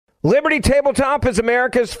Liberty Tabletop is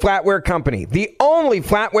America's flatware company, the only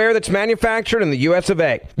flatware that's manufactured in the US of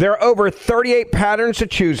A. There are over 38 patterns to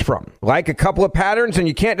choose from. Like a couple of patterns and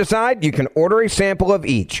you can't decide, you can order a sample of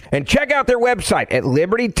each. And check out their website at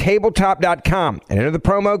libertytabletop.com and enter the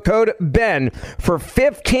promo code BEN for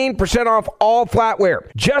 15% off all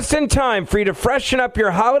flatware. Just in time for you to freshen up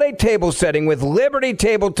your holiday table setting with Liberty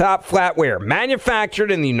Tabletop flatware,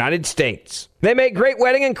 manufactured in the United States. They make great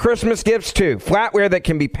wedding and Christmas gifts, too. Flatware that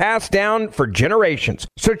can be passed down for generations.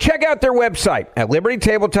 So check out their website at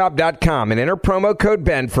libertytabletop.com and enter promo code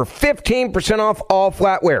BEN for 15% off all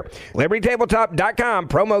flatware. libertytabletop.com,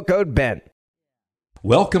 promo code BEN.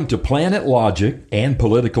 Welcome to Planet Logic and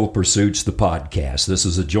Political Pursuits, the podcast. This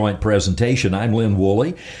is a joint presentation. I'm Lynn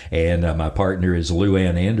Woolley, and my partner is Lou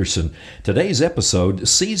Ann Anderson. Today's episode,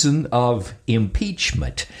 Season of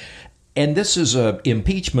Impeachment. And this is a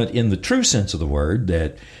impeachment in the true sense of the word,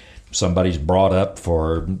 that somebody's brought up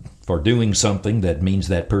for doing something that means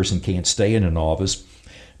that person can't stay in an office.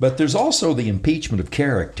 But there's also the impeachment of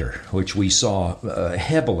character, which we saw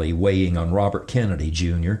heavily weighing on Robert Kennedy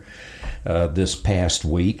Jr. This past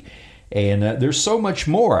week. And there's so much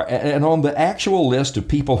more. And on the actual list of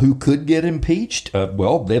people who could get impeached,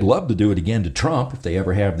 well, they'd love to do it again to Trump if they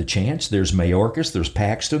ever have the chance. There's Mayorkas, there's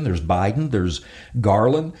Paxton, there's Biden, there's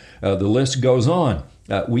Garland. The list goes on.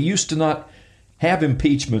 We used to not have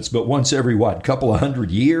impeachments, but once every, couple of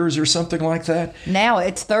 100 years or something like that? Now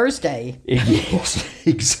it's Thursday. Yes,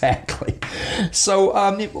 exactly. So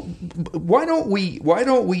why don't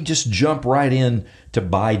we just jump right in to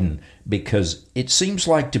Biden? Because it seems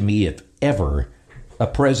like to me, if ever a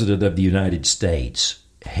president of the United States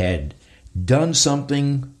had done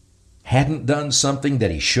something, hadn't done something that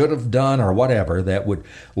he should have done or whatever that would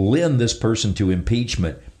lend this person to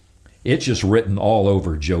impeachment, it's just written all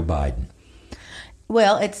over Joe Biden.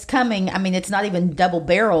 Well, it's coming. I mean, it's not even double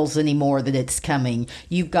barrels anymore that it's coming.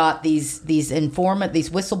 You've got these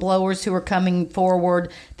whistleblowers who are coming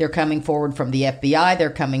forward. They're coming forward from the FBI. They're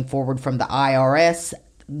coming forward from the IRS.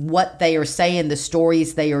 What they are saying, the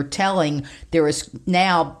stories they are telling, there is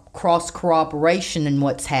now cross-corroboration in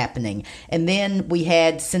what's happening. And then we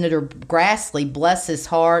had Senator Grassley, bless his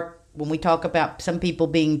heart, when we talk about some people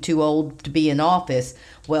being too old to be in office,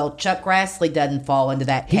 well, Chuck Grassley doesn't fall into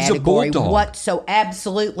that category. He's a bulldog. So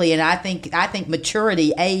absolutely, and I think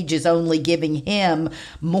maturity, age is only giving him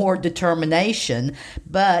more determination.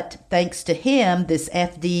 But thanks to him, this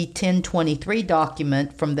FD 1023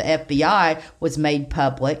 document from the FBI was made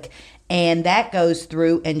public, and that goes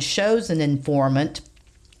through and shows an informant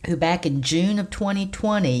who back in June of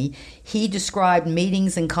 2020, he described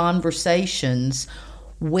meetings and conversations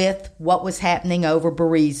with what was happening over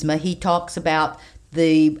Burisma. He talks about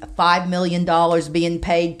the $5 million being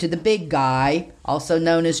paid to the big guy, also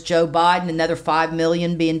known as Joe Biden, another $5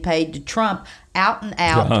 million being paid to Trump, out and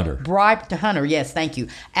out to Hunter. Yes, thank you.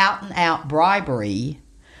 Out and out bribery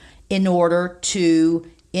in order to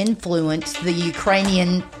influence the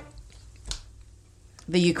Ukrainian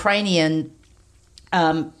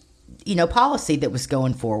policy that was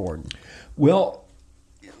going forward. Well,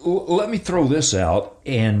 let me throw this out,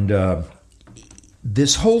 and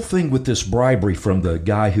this whole thing with this bribery from the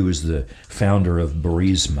guy who is the founder of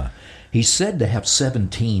Burisma, he's said to have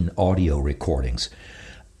 17 audio recordings.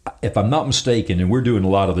 If I'm not mistaken, and we're doing a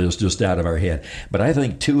lot of this just out of our head, but I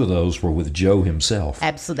think 2 of those were with Joe himself.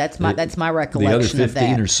 Absolutely, that's my recollection of that. The other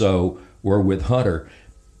 15 or so were with Hunter,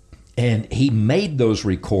 and he made those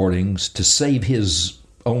recordings to save his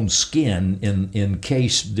own skin in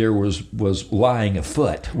case there was lying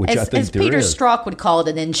afoot, which I think there is. As Peter Strzok would call it,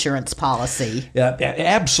 an insurance policy.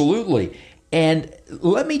 Absolutely. And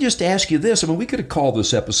let me just ask you this. I mean, we could have called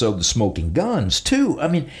this episode The Smoking Guns, too. I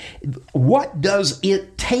mean, what does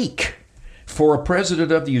it take for a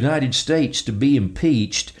president of the United States to be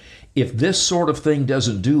impeached if this sort of thing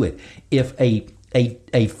doesn't do it? If a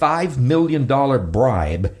 $5 million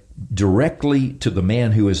bribe directly to the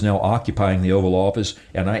man who is now occupying the Oval Office,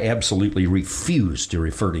 and I absolutely refuse to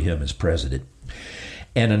refer to him as president,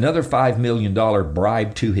 and another $5 million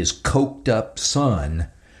bribe to his coked-up son,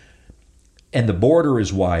 and the border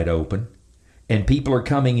is wide open, and people are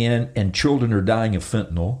coming in, and children are dying of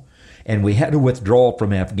fentanyl, and we had a withdrawal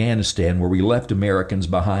from Afghanistan where we left Americans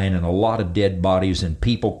behind and a lot of dead bodies and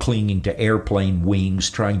people clinging to airplane wings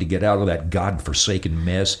trying to get out of that godforsaken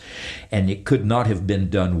mess, and it could not have been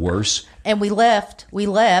done worse. And we left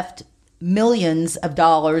millions of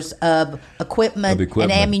dollars of equipment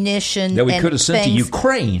and ammunition that we could have sent to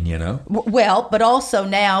Ukraine, Well, but also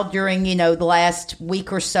now during, the last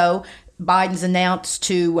week or so, Biden's announced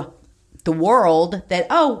to the world that,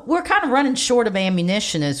 we're kind of running short of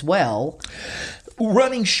ammunition as well.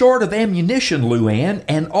 running short of ammunition, Luann,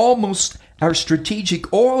 and almost our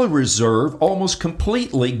strategic oil reserve almost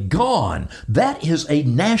completely gone. That is a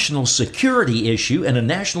national security issue and a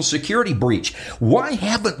national security breach. Why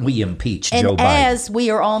haven't we impeached Joe Biden? And as we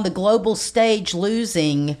are on the global stage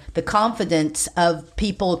losing the confidence of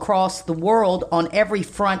people across the world on every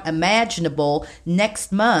front imaginable,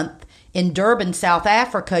 next month in Durban, South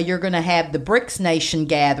Africa, you're going to have the BRICS nation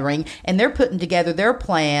gathering, and they're putting together their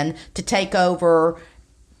plan to take over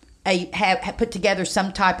have put together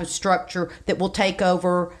some type of structure that will take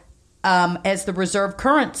over as the reserve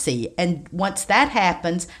currency. And once that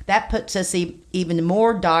happens, that puts us even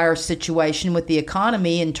more dire situation with the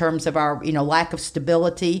economy in terms of our lack of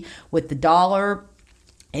stability with the dollar.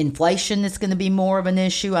 Inflation is going to be more of an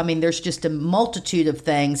issue. I mean, there's just a multitude of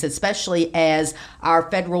things, especially as our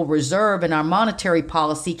Federal Reserve and our monetary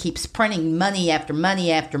policy keeps printing money after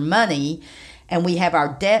money after money, and we have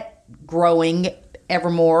our debt growing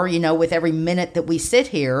evermore, with every minute that we sit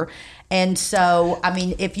here. And so, I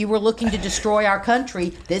mean, if you were looking to destroy our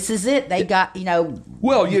country, this is it. They got,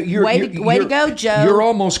 Well, way to go, Joe. You're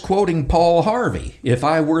almost quoting Paul Harvey. If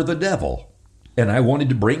I were the devil and I wanted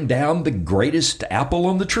to bring down the greatest apple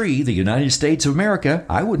on the tree, the United States of America,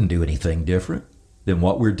 I wouldn't do anything different than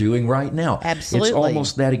what we're doing right now. Absolutely. It's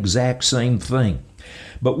almost that exact same thing.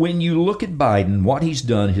 But when you look at Biden, what he's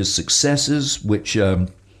done, his successes, which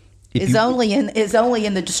is only in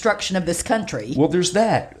the destruction of this country. Well, there's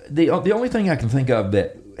that. The only thing I can think of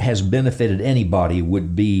that has benefited anybody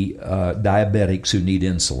would be diabetics who need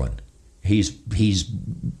insulin. He's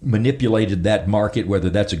manipulated that market, whether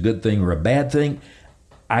that's a good thing or a bad thing.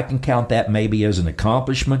 I can count that maybe as an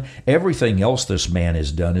accomplishment. Everything else this man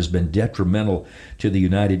has done has been detrimental to the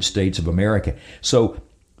United States of America. So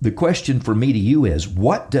the question for me to you is,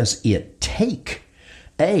 what does it take,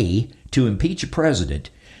 A, to impeach a president,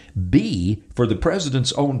 B, for the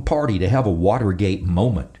president's own party to have a Watergate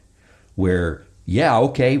moment where, yeah,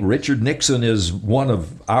 okay, Richard Nixon is one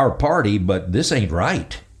of our party, but this ain't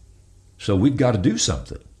right. So we've got to do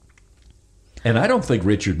something. And I don't think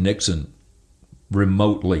Richard Nixon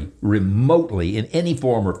remotely in any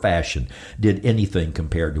form or fashion did anything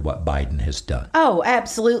compared to what Biden has done. Oh,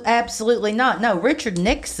 absolutely not. No, Richard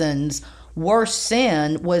Nixon's worst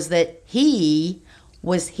sin was that he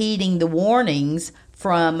was heeding the warnings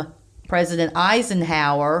from President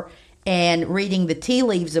Eisenhower and reading the tea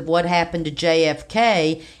leaves of what happened to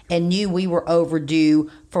JFK and knew we were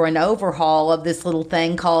overdue for an overhaul of this little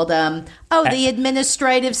thing called, the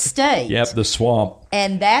administrative state. Yep, the swamp.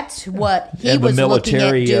 And that's what he was looking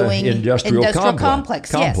at doing. Industrial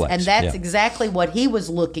complex. Yes, and that's exactly what he was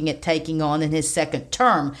looking at taking on in his second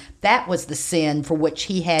term. That was the sin for which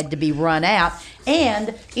he had to be run out.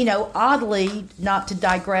 And, oddly, not to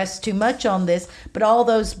digress too much on this, but all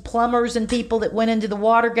those plumbers and people that went into the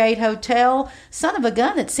Watergate Hotel, son of a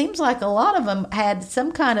gun, it seems like a lot of them had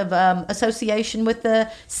some kind of association with the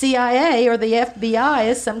CIA or the FBI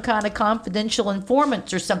as some kind of confidential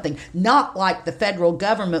informants or something. Not like the federal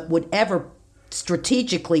government would ever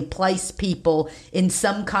strategically place people in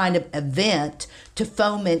some kind of event to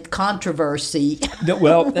foment controversy.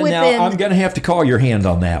 Well, now I'm going to have to call your hand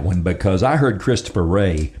on that one, because I heard Christopher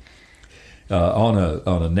Wray on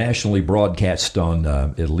a nationally broadcast on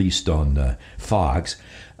at least on Fox.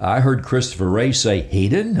 I heard Christopher Wray say he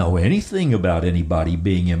didn't know anything about anybody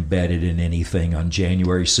being embedded in anything on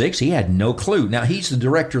January 6th. He had no clue. Now, he's the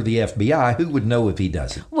director of the FBI. Who would know if he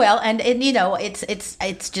doesn't? Well, and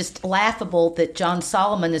it's just laughable that John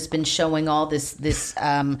Solomon has been showing all this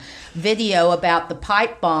video about the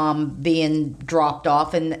pipe bomb being dropped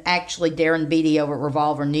off. And actually, Darren Beatty over at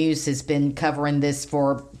Revolver News has been covering this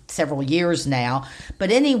for several years now. But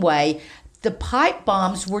anyway, the pipe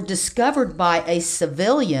bombs were discovered by a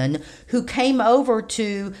civilian who came over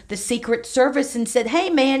to the Secret Service and said, "Hey,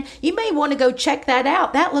 man, you may want to go check that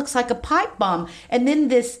out. That looks like a pipe bomb." And then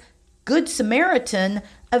this Good Samaritan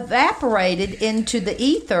evaporated into the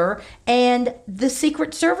ether, and the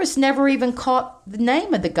Secret Service never even caught the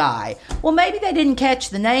name of the guy. Well, maybe they didn't catch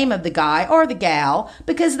the name of the guy or the gal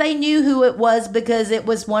because they knew who it was, because it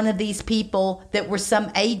was one of these people that were some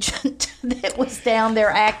agent that was down there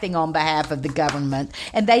acting on behalf of the government,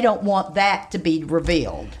 and they don't want that to be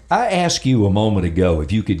revealed. I asked you a moment ago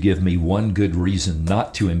if you could give me one good reason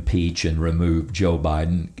not to impeach and remove Joe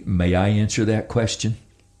Biden. May I answer that question?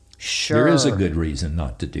 Sure. There is a good reason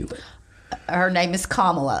not to do it. Her name is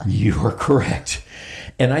Kamala. You are correct.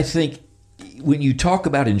 And I think when you talk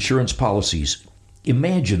about insurance policies,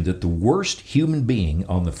 imagine that the worst human being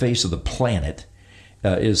on the face of the planet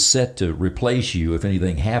is set to replace you if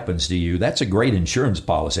anything happens to you. That's a great insurance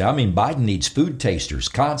policy. I mean, Biden needs food tasters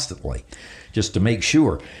constantly just to make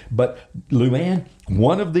sure. But Luann,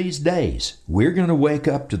 one of these days, we're going to wake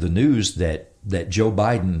up to the news that Joe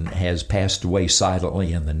Biden has passed away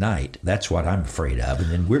silently in the night. That's what I'm afraid of.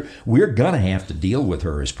 And then we're going to have to deal with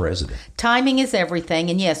her as president. Timing is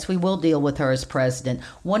everything. And yes, we will deal with her as president.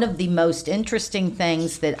 One of the most interesting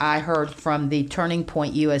things that I heard from the Turning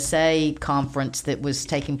Point USA conference that was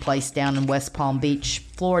taking place down in West Palm Beach,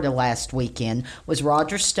 Florida last weekend was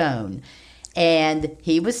Roger Stone. And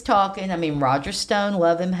he was talking, I mean, Roger Stone,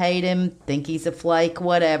 love him, hate him, think he's a flake,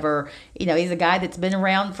 whatever. You know, he's a guy that's been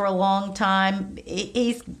around for a long time.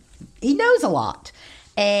 He knows a lot.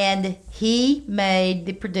 And he made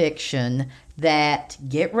the prediction that,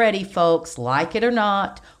 get ready, folks, like it or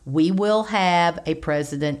not, we will have a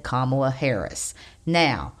President Kamala Harris.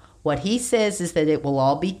 Now, what he says is that it will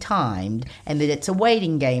all be timed and that it's a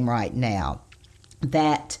waiting game right now.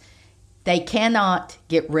 That they cannot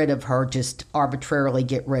get rid of her, just arbitrarily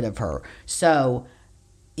get rid of her. So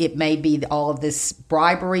it may be all of this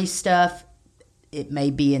bribery stuff. It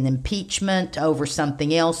may be an impeachment over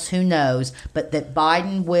something else. Who knows? But that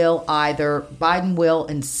Biden will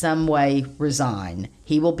in some way resign.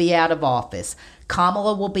 He will be out of office.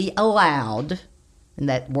 Kamala will be allowed, and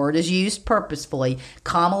that word is used purposefully,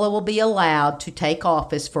 Kamala will be allowed to take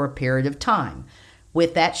office for a period of time.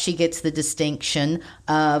 With that, she gets the distinction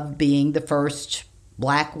of being the first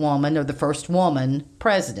black woman or the first woman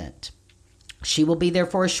president. She will be there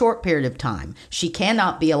for a short period of time. She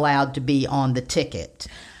cannot be allowed to be on the ticket.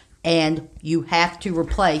 And you have to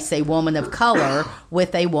replace a woman of color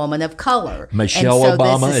with a woman of color. Michelle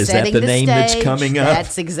Obama, is that the name that's coming up?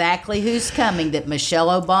 That's exactly who's coming, that Michelle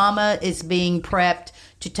Obama is being prepped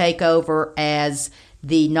to take over as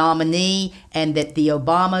the nominee, and that the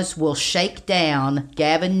Obamas will shake down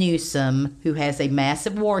Gavin Newsom, who has a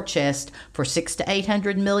massive war chest for $600 to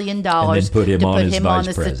 $800 million, and then put him on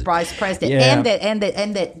as the vice president, yeah.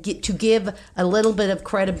 and that to give a little bit of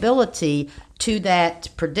credibility to that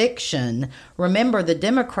prediction. Remember, the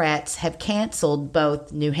Democrats have canceled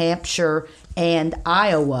both New Hampshire and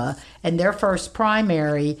Iowa, and their first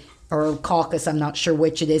primary or caucus, I'm not sure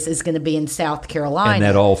which it is going to be in South Carolina. And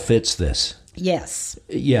that all fits this. Yes.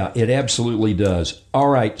 Yeah, it absolutely does. All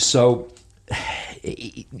right, so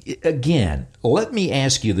again, let me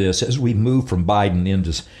ask you this as we move from Biden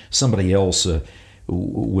into somebody else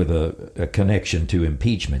with a connection to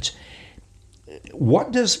impeachments.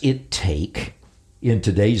 What does it take in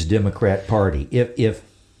today's Democrat Party if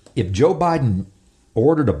Joe Biden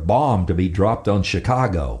ordered a bomb to be dropped on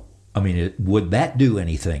Chicago? I mean, would that do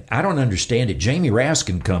anything? I don't understand it. Jamie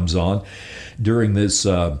Raskin comes on during this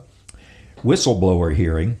whistleblower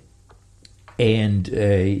hearing and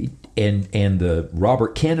the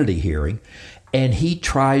Robert Kennedy hearing, and he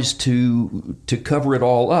tries to cover it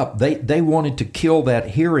all up. They wanted to kill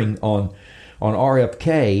that hearing on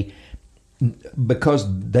RFK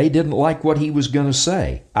because they didn't like what he was going to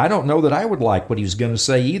say. I don't know that I would like what he was going to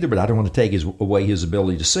say either, but I don't want to take away his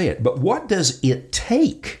ability to say it. But what does it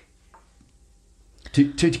take to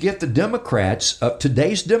get the Democrats,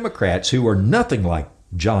 today's Democrats, who are nothing like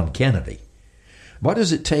John Kennedy, what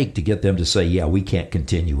does it take to get them to say, yeah, we can't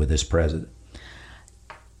continue with this president?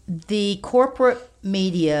 The corporate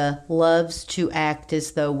media loves to act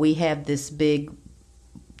as though we have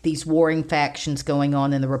these warring factions going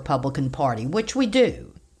on in the Republican Party, which we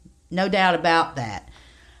do. No doubt about that.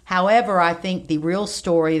 However, I think the real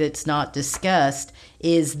story that's not discussed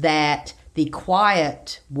is that the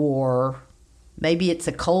quiet war, maybe it's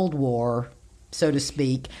a Cold War, so to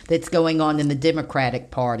speak, that's going on in the Democratic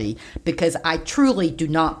Party, because I truly do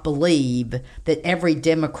not believe that every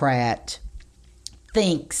Democrat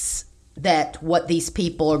thinks that what these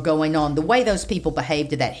people are going on, the way those people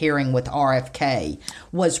behaved at that hearing with RFK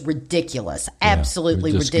was ridiculous,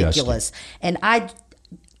 absolutely ridiculous. And I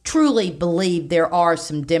truly believe there are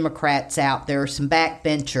some Democrats out there, some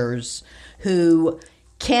backbenchers who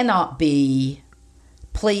cannot be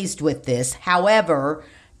pleased with this. However,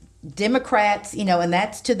 Democrats, and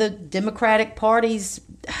that's to the Democratic Party's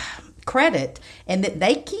credit, and that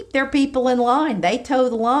they keep their people in line. They toe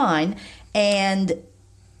the line, and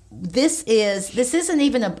this isn't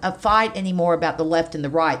even a fight anymore about the left and the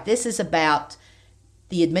right. This is about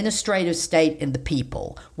the administrative state and the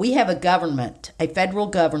people. We have a government, a federal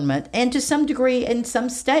government, and to some degree in some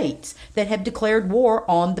states that have declared war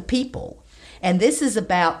on the people. And this is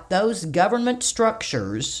about those government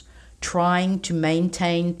structures trying to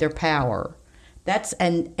maintain their power. That's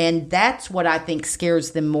what I think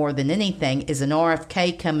scares them more than anything is an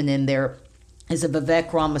RFK coming in there, is a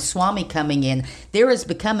Vivek Ramaswamy coming in. There is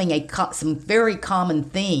becoming some very common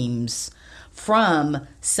themes from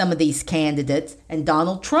some of these candidates, and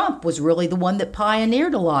Donald Trump was really the one that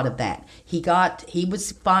pioneered a lot of that. He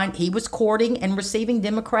was courting and receiving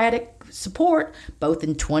Democratic support both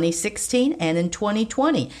in 2016 and in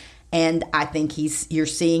 2020. And I think you're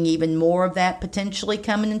seeing even more of that potentially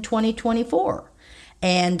coming in 2024.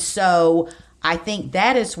 And so I think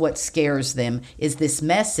that is what scares them, is this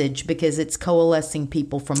message, because it's coalescing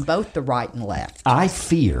people from both the right and left. I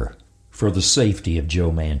fear for the safety of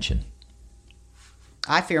Joe Manchin.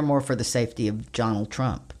 I fear more for the safety of Donald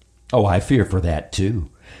Trump. Oh, I fear for that too.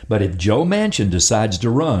 But if Joe Manchin decides to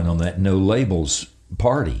run on that no labels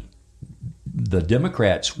party, the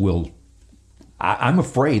Democrats will, I'm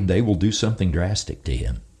afraid they will do something drastic to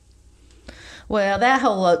him. Well, that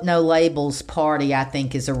whole no labels party, I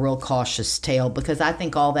think, is a real cautious tale, because I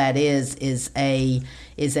think all that is a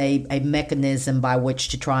mechanism by which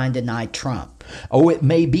to try and deny Trump. Oh, it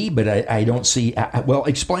may be, but I don't see. Well,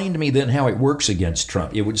 explain to me then how it works against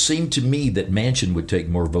Trump. It would seem to me that Manchin would take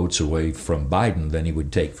more votes away from Biden than he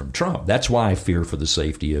would take from Trump. That's why I fear for the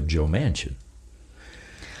safety of Joe Manchin.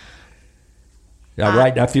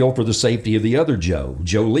 Right, I feel for the safety of the other Joe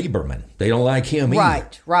Lieberman. They don't like him either.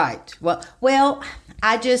 Right. Well,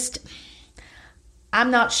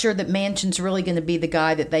 I'm not sure that Manchin's really going to be the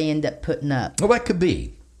guy that they end up putting up. Well, that could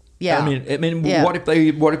be. Yeah. I mean, yeah.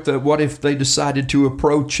 What if they decided to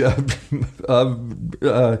approach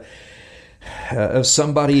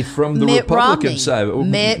somebody from the Republican side?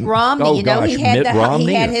 Mitt Romney. Oh, you know, gosh, he had Mitt Romney.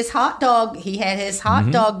 He had his hot dog. He had his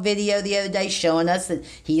hot dog video the other day showing us that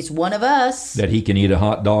he's one of us. That he can eat a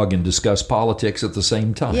hot dog and discuss politics at the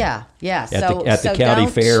same time. Yeah. At the county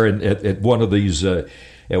fair and at one of these.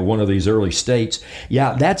 At one of these early states.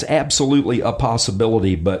 Yeah, that's absolutely a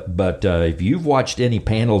possibility, but if you've watched any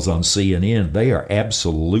panels on CNN, they are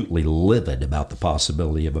absolutely livid about the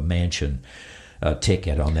possibility of a Manchin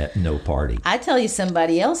ticket on that no party. I tell you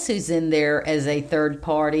somebody else who's in there as a third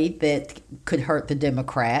party that could hurt the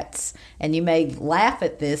Democrats, and you may laugh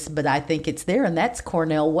at this, but I think it's there, and that's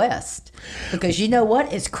Cornel West. Because you know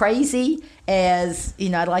what? As crazy as,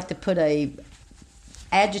 I'd like to put a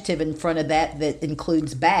adjective in front of that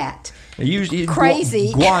includes bat. Usually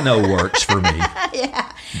crazy. Guano works for me.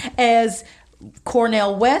 Yeah. As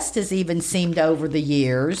Cornel West has even seemed over the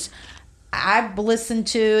years, I've listened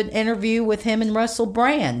to an interview with him and Russell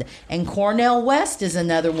Brand, and Cornel West is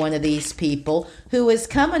another one of these people who is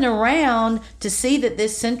coming around to see that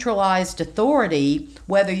this centralized authority,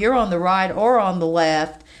 whether you're on the right or on the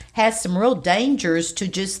left, has some real dangers to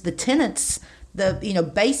just the tenets,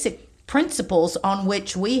 the basic principles on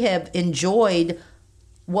which we have enjoyed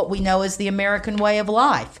what we know as the American way of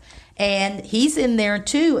life. And he's in there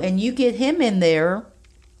too, and you get him in there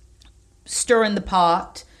stirring the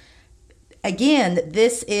pot. Again,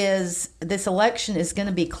 this election is going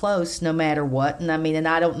to be close no matter what. And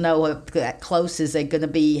I don't know if that close is going to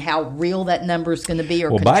be, how real that number is going to be, or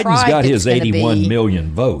contrived Biden's got his 81 be.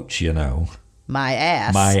 million votes, My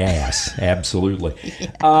ass. Absolutely.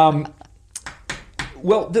 Yeah.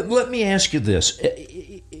 Well, let me ask you this.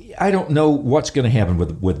 I don't know what's going to happen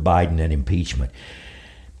with Biden and impeachment,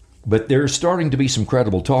 but there's starting to be some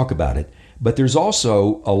credible talk about it. But there's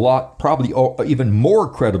also a lot, probably even more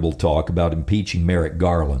credible talk about impeaching Merrick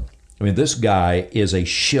Garland. I mean, this guy is a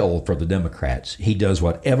shill for the Democrats. He does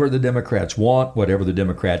whatever the Democrats want, whatever the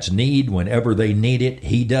Democrats need, whenever they need it,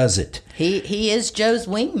 he does it. He is Joe's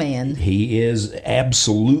wingman. He is,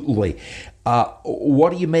 absolutely.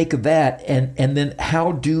 What do you make of that? And then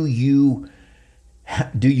how do you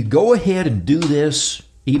go ahead and do this,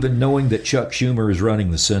 even knowing that Chuck Schumer is running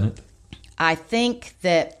the Senate? I think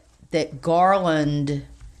that Garland,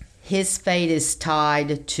 his fate is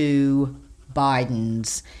tied to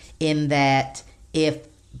Biden's, in that if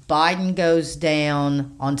Biden goes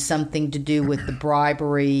down on something to do with the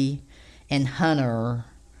bribery and Hunter,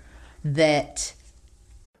 that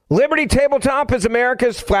Liberty Tabletop is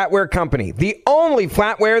America's flatware company, the only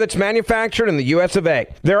flatware that's manufactured in the US of A.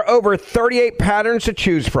 There are over 38 patterns to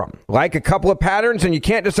choose from. Like a couple of patterns and you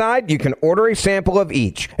can't decide, you can order a sample of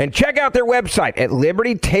each. And check out their website at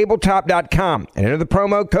libertytabletop.com and enter the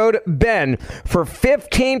promo code BEN for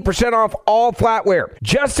 15% off all flatware.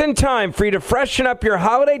 Just in time for you to freshen up your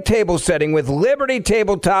holiday table setting with Liberty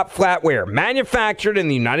Tabletop flatware, manufactured in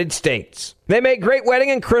the United States. They make great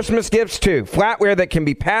wedding and Christmas gifts too, flatware that can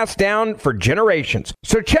be passed down for generations.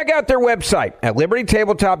 So check out their website at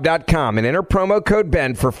libertytabletop.com and enter promo code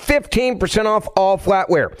BEN for 15% off all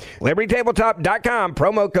flatware. libertytabletop.com,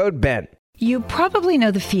 promo code BEN. You probably know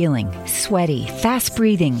the feeling. Sweaty, fast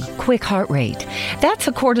breathing, quick heart rate. That's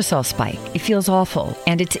a cortisol spike. It feels awful,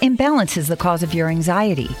 and its imbalance is the cause of your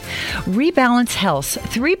anxiety. Rebalance Health's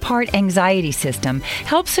 3-part anxiety system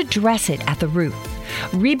helps address it at the root.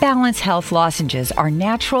 Rebalance Health lozenges are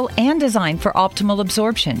natural and designed for optimal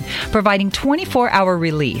absorption, providing 24-hour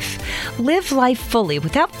relief. Live life fully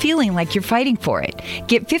without feeling like you're fighting for it.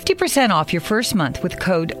 Get 50% off your first month with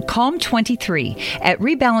code CALM23 at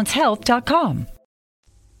rebalancehealth.com.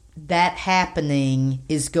 That happening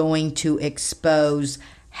is going to expose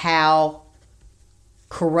how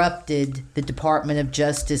corrupted the Department of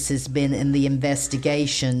Justice has been in the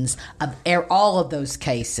investigations of all of those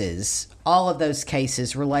cases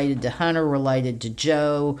related to Hunter, related to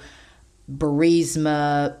Joe,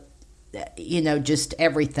 Burisma, just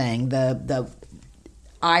everything, the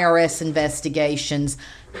IRS investigations,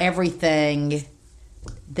 everything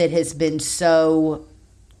that has been so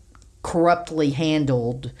corruptly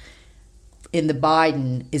handled in the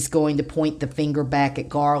Biden is going to point the finger back at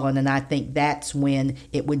Garland, and I think that's when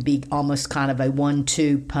it would be almost kind of a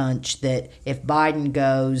 1-2 punch, that if Biden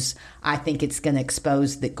goes, I think it's going to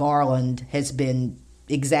expose that Garland has been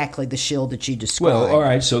exactly the shield that you described. Well, all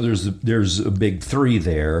right, so there's a big three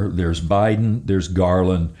there. There's Biden, there's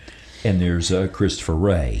Garland, and there's Christopher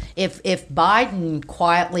Wray. If Biden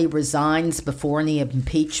quietly resigns before any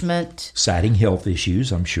impeachment, citing health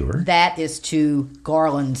issues, I'm sure, that is to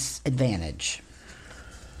Garland's advantage.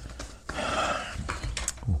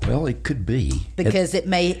 Well, it could be, because it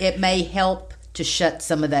may help to shut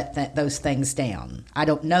some of those things down. I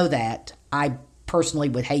don't know that. I personally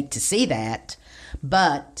would hate to see that,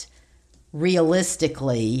 but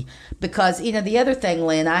realistically, because the other thing,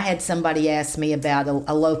 Lynn, I had somebody ask me about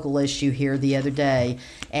a local issue here the other day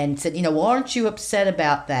and said, well, aren't you upset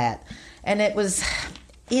about that? And it was,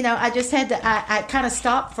 I just had to, I kind of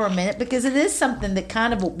stopped for a minute, because it is something that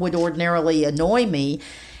kind of would ordinarily annoy me.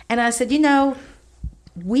 And I said,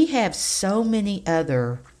 we have so many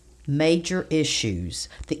other major issues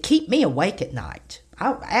that keep me awake at night.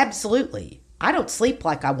 Absolutely. I don't sleep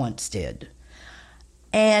like I once did.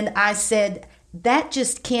 And I said, that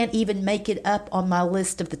just can't even make it up on my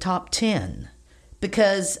list of the top 10,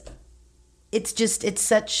 because it's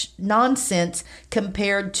such nonsense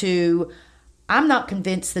compared to, I'm not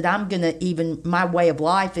convinced that my way of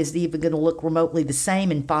life is even going to look remotely the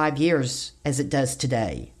same in 5 years as it does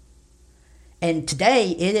today. And today,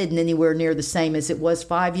 it isn't anywhere near the same as it was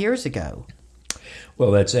 5 years ago.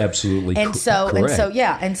 Well, that's absolutely correct.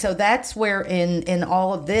 And so that's where in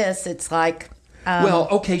all of this, it's like, well,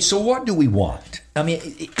 okay, so what do we want? I mean,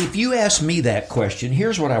 if you ask me that question,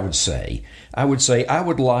 here's what I would say. I would say I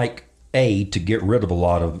would like, to get rid of a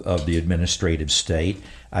lot of the administrative state.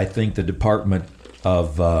 I think the Department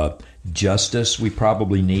of Justice we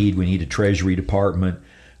probably need. We need a Treasury Department.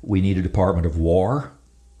 We need a Department of War.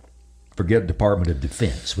 Forget Department of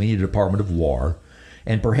Defense. We need a Department of War,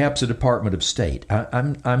 and perhaps a Department of State.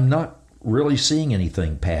 I'm not really seeing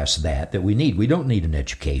anything past that we need. We don't need an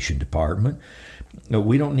education department.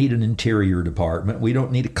 We don't need an interior department. We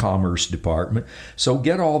don't need a commerce department. So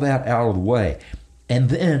get all that out of the way. And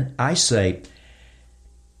then I say,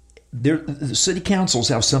 the city councils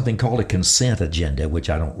have something called a consent agenda, which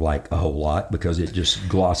I don't like a whole lot because it just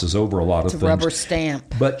glosses over a lot of things. It's a rubber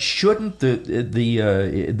stamp. But shouldn't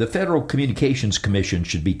the Federal Communications Commission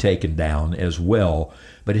should be taken down as well?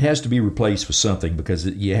 But it has to be replaced with something, because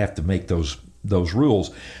you have to make those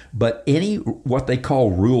rules. But what they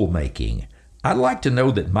call rulemaking, I'd like to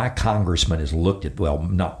know that my congressman has looked at, well,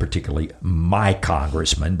 not particularly my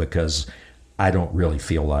congressman, because I don't really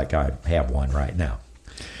feel like I have one right now.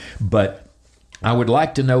 But I would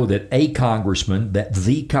like to know that the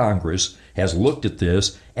Congress has looked at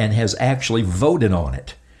this and has actually voted on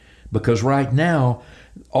it. Because right now,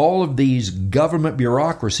 all of these government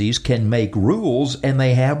bureaucracies can make rules, and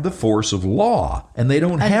they have the force of law, and they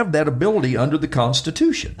don't have that ability under the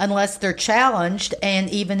Constitution. Unless they're challenged, and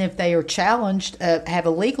even if they are challenged, have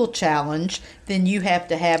a legal challenge, then you have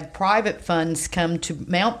to have private funds come to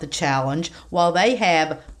mount the challenge, while they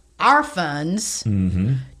have our funds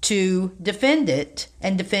to defend it,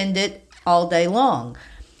 and defend it all day long.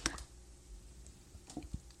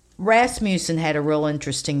 Rasmussen had a real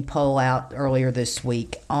interesting poll out earlier this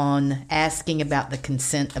week on asking about the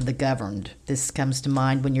consent of the governed. This comes to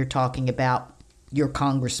mind when you're talking about your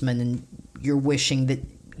congressman and you're wishing that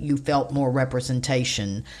you felt more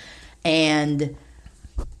representation. And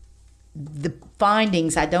the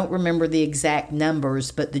findings, I don't remember the exact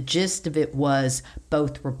numbers, but the gist of it was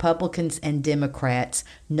both Republicans and Democrats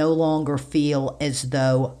no longer feel as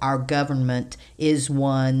though our government is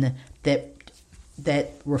one that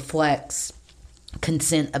that reflects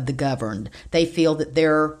consent of the governed. They feel that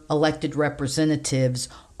their elected representatives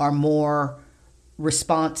are more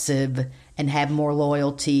responsive and have more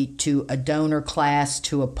loyalty to a donor class,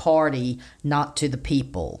 to a party, not to the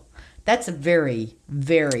people. That's a very,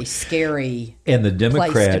 very scary And the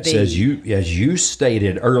Democrats, place to be. as you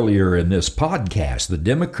stated earlier in this podcast, the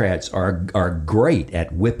Democrats are great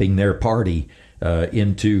at whipping their party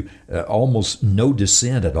into almost no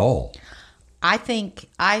dissent at all. I think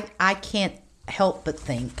I can't help but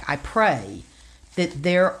think, I pray, that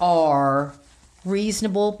there are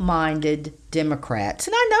reasonable-minded Democrats,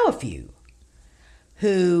 and I know a few,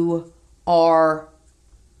 who are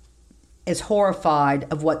as horrified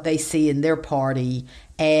of what they see in their party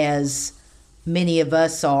as many of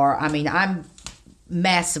us are. I mean, I'm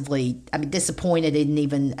disappointed isn't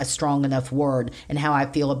even a strong enough word in how I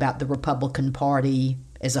feel about the Republican Party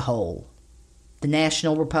as a whole. The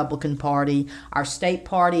National Republican Party, our state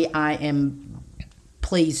party, I am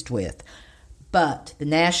pleased with. But the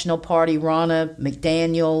National Party, Ronna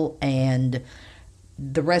McDaniel, and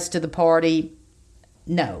the rest of the party,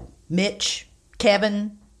 no. Mitch,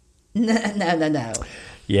 Kevin, no.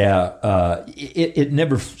 Yeah, it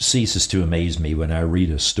never ceases to amaze me when I read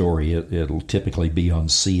a story. It'll typically be on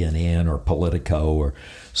CNN or Politico or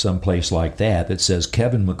someplace like that says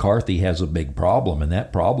Kevin McCarthy has a big problem, and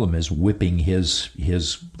that problem is whipping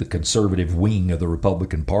the conservative wing of the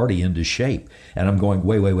Republican Party into shape. And I'm going,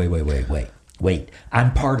 wait.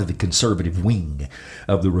 I'm part of the conservative wing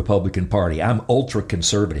of the Republican Party. I'm ultra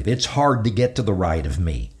conservative. It's hard to get to the right of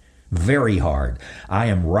me. Very hard. I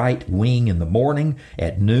am right wing in the morning,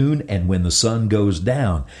 at noon, and when the sun goes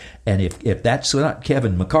down. And if that's not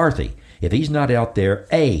Kevin McCarthy, if he's not out there,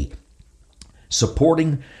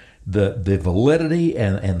 supporting the validity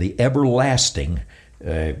and the everlasting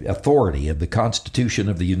authority of the Constitution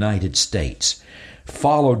of the United States,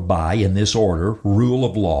 followed by, in this order, rule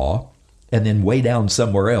of law, and then way down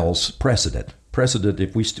somewhere else, precedent. Precedent,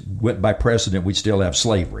 if we went by precedent, we'd still have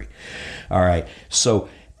slavery. All right, so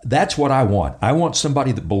that's what I want. I want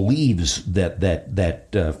somebody that believes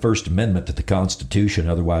that First Amendment to the Constitution,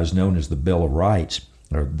 otherwise known as the Bill of Rights,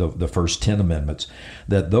 or the first 10 amendments,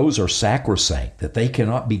 that those are sacrosanct, that they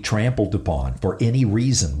cannot be trampled upon for any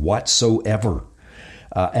reason whatsoever.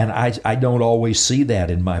 And I don't always see that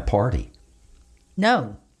in my party.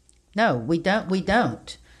 No, we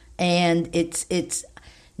don't. And it's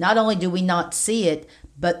not only do we not see it,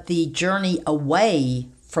 but the journey away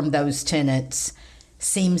from those tenets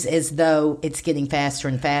seems as though it's getting faster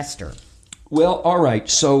and faster. Well, all right.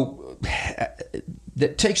 So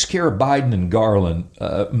that takes care of Biden and Garland.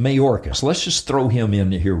 Mayorkas, let's just throw him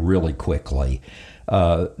in here really quickly.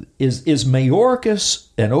 Is Mayorkas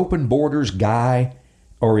an open borders guy,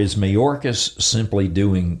 or is Mayorkas simply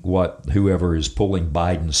doing what whoever is pulling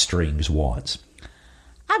Biden's strings wants?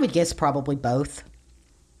 I would guess probably both.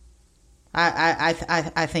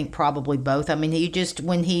 I think probably both. I mean,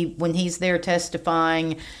 when he's there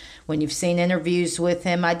testifying, when you've seen interviews with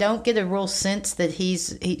him, I don't get a real sense that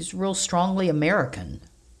he's real strongly American.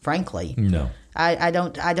 Frankly, no. I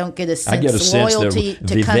don't get a sense. I get a sense loyalty that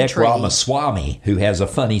to Vivek country. Ramaswamy, who has a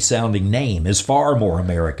funny sounding name, is far more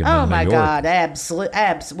American than Oh my Mayorkas. God,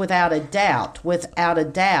 absolutely, without a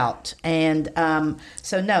doubt. And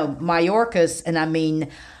so no, Mayorkas, and I mean,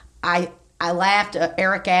 I laughed.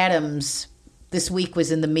 Eric Adams this week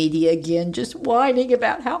was in the media again, just whining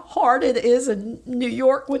about how hard it is in New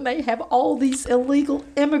York when they have all these illegal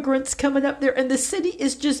immigrants coming up there, and the city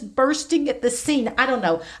is just bursting at the seam. I don't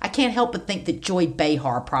know. I can't help but think that Joy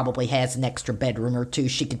Behar probably has an extra bedroom or two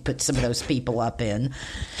she could put some of those people up in.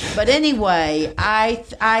 But anyway,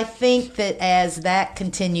 I think that as that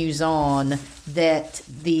continues on, that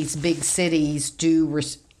these big cities do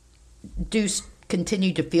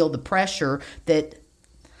continue to feel the pressure that,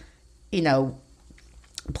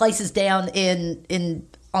 places down in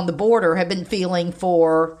on the border have been feeling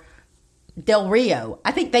for Del Rio.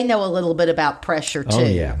 I think they know a little bit about pressure too. Oh,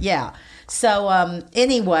 yeah. Yeah. So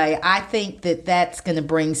anyway, I think that that's going to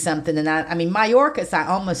bring something. And I mean, Mayorkas, I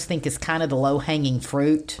almost think is kind of the low hanging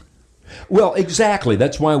fruit. Well, exactly.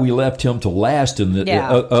 That's why we left him to last. And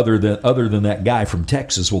other than that guy from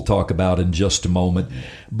Texas, we'll talk about in just a moment.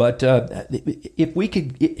 But if we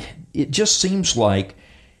could, it just seems like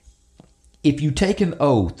if you take an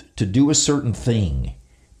oath to do a certain thing,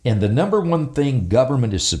 and the number one thing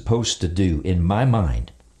government is supposed to do, in my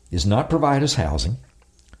mind, is not provide us housing.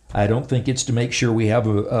 I don't think it's to make sure we have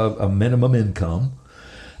a minimum income.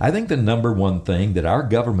 I think the number one thing that our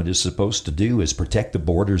government is supposed to do is protect the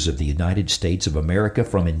borders of the United States of America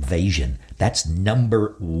from invasion. That's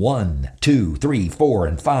number 1, 2, 3, 4,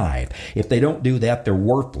 and 5. If they don't do that, they're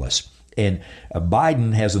worthless. And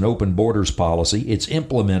Biden has an open borders policy. It's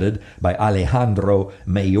implemented by Alejandro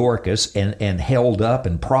Mayorkas and held up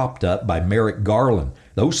and propped up by Merrick Garland.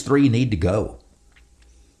 Those three need to go.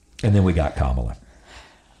 And then we got Kamala.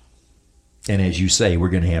 And as you say, we're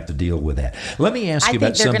going to have to deal with that. Let me ask you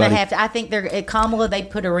about somebody. I think Kamala, they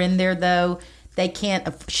put her in there, though. They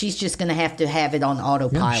can't. She's just going to have it on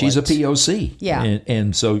autopilot. Yeah, she's a POC. Yeah.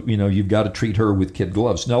 And so, you've got to treat her with kid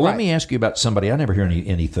gloves. Now, let me ask you about somebody. I never hear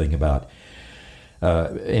anything about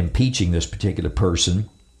impeaching this particular person.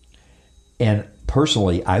 And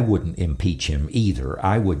personally, I wouldn't impeach him either.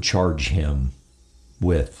 I would charge him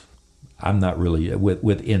with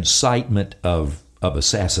incitement of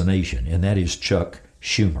assassination, and that is Chuck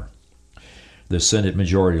Schumer, the Senate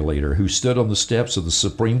Majority Leader, who stood on the steps of the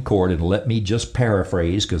Supreme Court, and let me just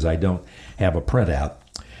paraphrase because I don't have a printout.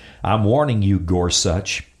 I'm warning you,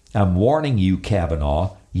 Gorsuch. I'm warning you,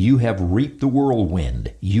 Kavanaugh. You have reaped the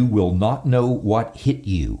whirlwind. You will not know what hit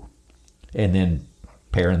you. And then,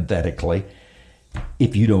 parenthetically,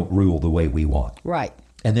 if you don't rule the way we want. Right.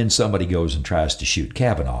 And then somebody goes and tries to shoot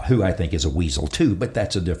Kavanaugh, who I think is a weasel too, but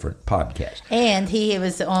that's a different podcast. And he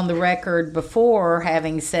was on the record before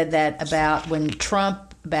having said that about when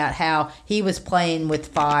Trump, about how he was playing with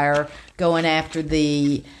fire, going after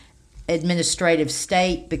the administrative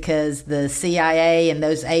state because the CIA and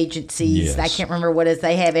those agencies, I can't remember what it is,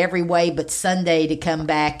 they have every way but Sunday to come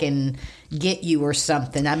back and get you or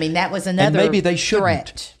something. I mean, that was another and maybe they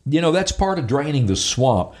shouldn't. threat. That's part of draining the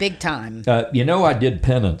swamp. Big time. I did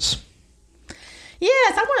penance.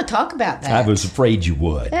 Yes, I want to talk about that. I was afraid you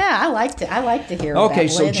would. Yeah, I like to hear about it. Okay,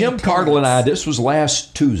 so Jim Cardle and I, this was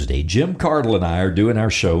last Tuesday. Jim Cardle and I are doing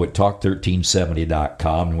our show at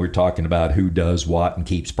talk1370.com, and we're talking about who does what and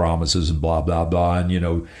keeps promises and blah, blah, blah,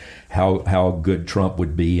 and, how good Trump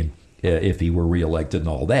would be if he were reelected and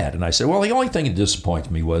all that. And I said, well, the only thing that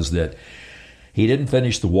disappoints me was that he didn't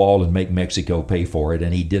finish the wall and make Mexico pay for it,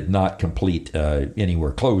 and he did not complete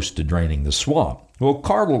anywhere close to draining the swamp. Well,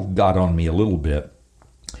 Cardle got on me a little bit,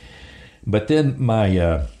 but then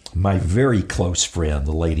my very close friend,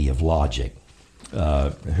 the Lady of Logic,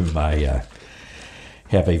 whom I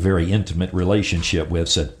have a very intimate relationship with,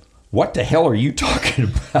 said, "What the hell are you talking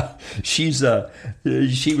about?" She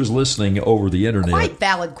was listening over the internet. Quite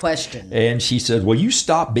valid question. And she said, "Well, you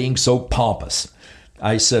stop being so pompous."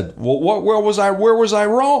 I said, "Well, where was I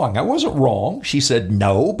wrong? I wasn't wrong." She said,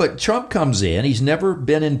 "No, but Trump comes in. He's never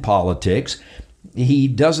been in politics. He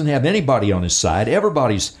doesn't have anybody on his side.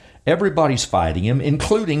 Everybody's fighting him,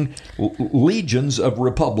 including legions of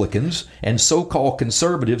Republicans and so-called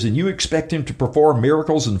conservatives, and you expect him to perform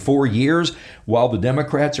miracles in 4 years while the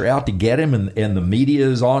Democrats are out to get him and the media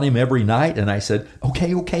is on him every night?" And I said,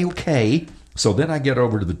 okay. So then I get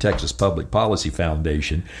over to the Texas Public Policy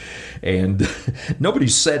Foundation, and nobody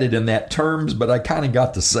said it in that terms, but I kind of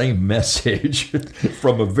got the same message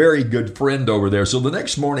from a very good friend over there. So the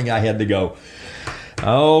next morning I had to go,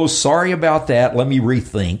 "Oh, sorry about that. Let me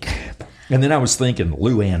rethink." And then I was thinking,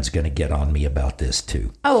 Lou Ann's going to get on me about this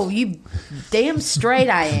too. Oh, you damn straight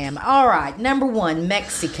I am. All right. Number one,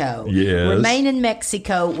 Mexico. Yes. Remain in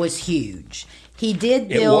Mexico was huge. He did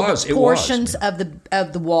build portions of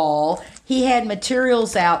the wall. He had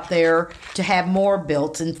materials out there to have more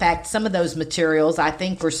built. In fact, some of those materials I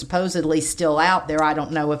think are supposedly still out there. I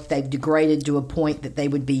don't know if they've degraded to a point that they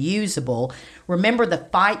would be usable. Remember the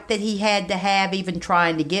fight that he had to have even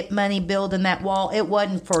trying to get money building that wall? It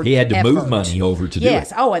wasn't for He had to effort. move money over to do it.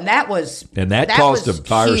 Yes. Oh, and that caused a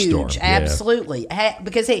firestorm. Huge. Yeah. Absolutely.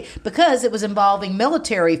 Because it was involving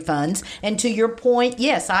military funds. And to your point,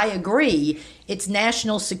 yes, I agree. It's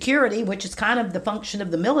national security, which is kind of the function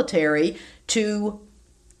of the military, to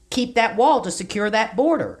keep that wall, to secure that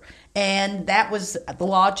border. And that was the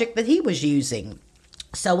logic that he was using.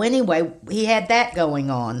 So anyway, he had that going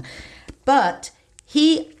on. But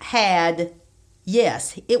he had,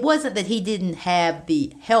 yes, it wasn't that he didn't have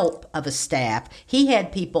the help of a staff. He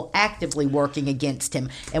had people actively working against him.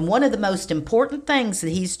 And one of the most important things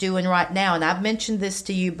that he's doing right now, and I've mentioned this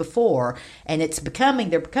to you before, and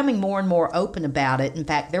they're becoming more and more open about it. In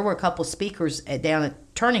fact, there were a couple speakers down at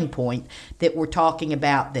Turning Point that were talking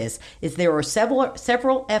about this, is there are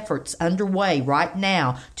several efforts underway right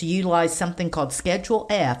now to utilize something called Schedule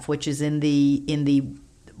F, which is in the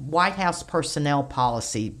White House personnel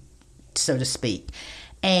policy, so to speak.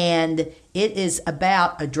 And it is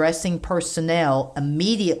about addressing personnel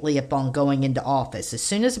immediately upon going into office. As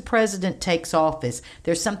soon as a president takes office,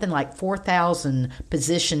 there's something like 4,000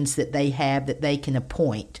 positions that they have that they can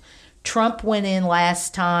appoint. Trump went in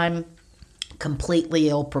last time completely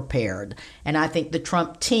ill-prepared. And I think the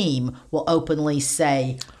Trump team will openly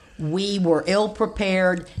say, we were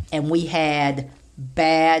ill-prepared and we had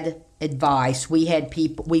bad advice. We had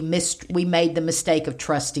people. We made the mistake of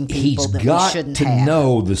trusting people that we shouldn't have. He's got to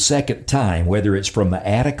know the second time, whether it's from the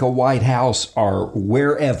Attica White House or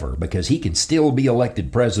wherever, because he can still be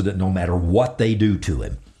elected president no matter what they do to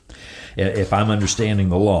him. If I'm understanding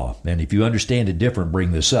the law, and if you understand it different,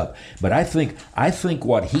 bring this up. But I think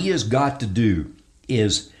what he has got to do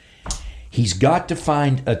is he's got to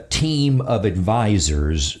find a team of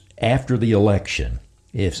advisors after the election,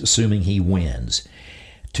 assuming he wins,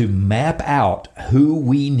 to map out who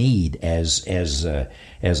we need as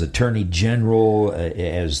Attorney General,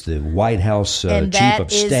 as the White House Chief of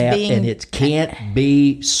Staff, and it can't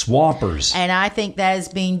be swampers. And I think that is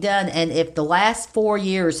being done. And if the last 4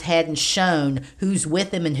 years hadn't shown who's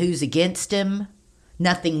with him and who's against him,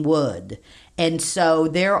 nothing would. And so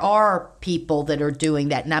there are people that are doing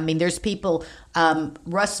that. And I mean, there's people,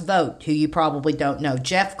 Russ Vought, who you probably don't know,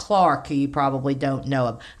 Jeff Clark, who you probably don't know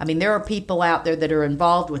of. I mean, there are people out there that are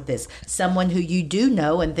involved with this. Someone who you do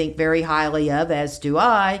know and think very highly of, as do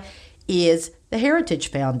I, is the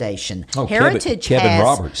Heritage Foundation. Oh, Kevin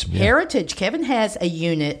Roberts. Yeah. Heritage, Kevin has a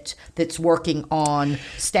unit that's working on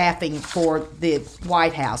staffing for the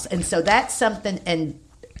White House. And so that's something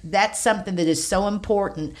that is so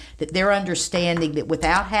important, that they're understanding that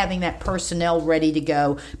without having that personnel ready to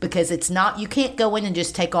go, because it's not, you can't go in and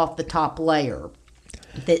just take off the top layer.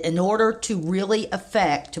 That in order to really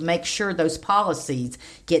to make sure those policies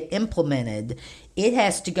get implemented, it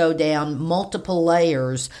has to go down multiple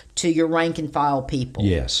layers to your rank and file people.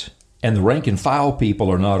 Yes. And the rank and file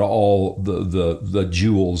people are not all the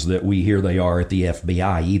jewels that we hear they are at the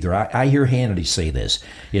FBI either. I hear Hannity say this.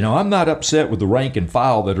 You know, I'm not upset with the rank and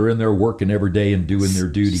file that are in there working every day and doing their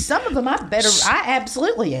duty. Some of them I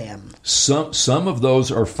absolutely am. Some of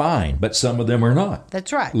those are fine, but some of them are not.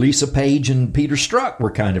 That's right. Lisa Page and Peter Strzok were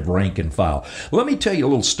kind of rank and file. Let me tell you a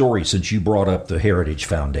little story since you brought up the Heritage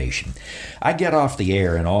Foundation. I get off the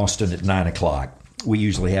air in Austin at 9 o'clock. We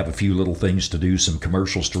usually have a few little things to do, some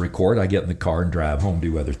commercials to record. I get in the car and drive home,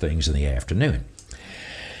 do other things in the afternoon.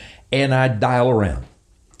 And I dial around.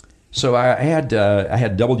 So I had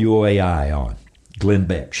WOAI on, Glenn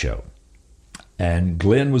Beck's show. And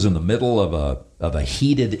Glenn was in the middle of a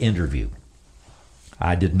heated interview.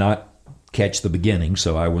 I did not catch the beginning,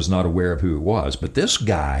 so I was not aware of who it was. But this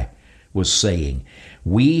guy was saying,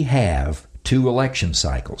 we have 2 election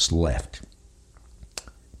cycles left.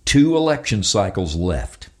 2 election cycles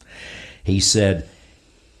left. He said,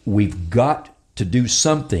 we've got to do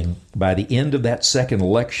something by the end of that second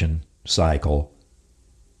election cycle,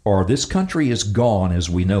 or this country is gone as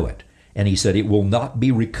we know it. And he said, it will not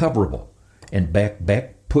be recoverable. And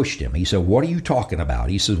Beck pushed him. He said, what are you talking about?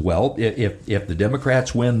 He says, well, if the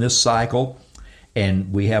Democrats win this cycle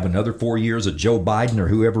and we have another 4 years of Joe Biden or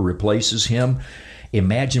whoever replaces him,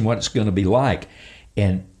 imagine what it's going to be like.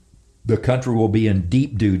 And the country will be in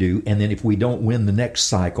deep doo-doo, and then if we don't win the next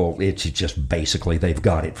cycle, it's just basically they've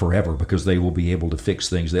got it forever because they will be able to fix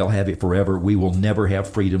things. They'll have it forever. We will never have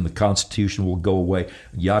freedom. The Constitution will go away,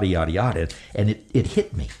 yada, yada, yada. And it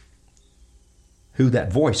hit me who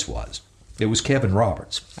that voice was. It was Kevin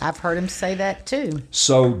Roberts. I've heard him say that too.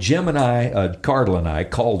 So Jim and I, Cardle and I,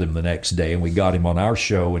 called him the next day, and we got him on our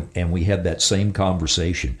show, and we had that same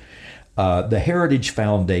conversation. The Heritage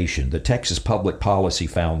Foundation, the Texas Public Policy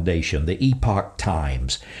Foundation, the Epoch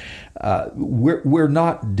Times, we're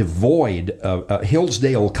not devoid of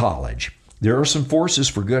Hillsdale College. There are some forces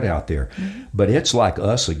for good out there, but it's like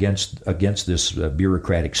us against this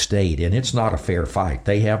bureaucratic state, and it's not a fair fight.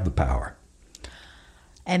 They have the power.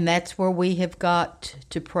 And that's where we have got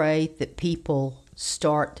to pray that people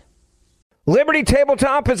start. Liberty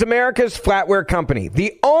Tabletop is America's flatware company,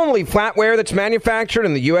 the only flatware that's manufactured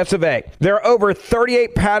in the U.S. of A. There are over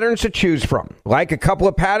 38 patterns to choose from. Like a couple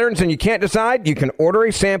of patterns and you can't decide, you can order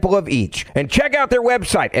a sample of each. And check out their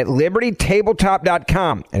website at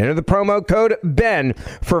libertytabletop.com and enter the promo code BEN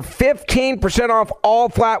for 15% off all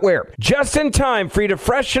flatware. Just in time for you to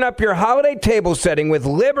freshen up your holiday table setting with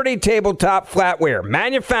Liberty Tabletop flatware,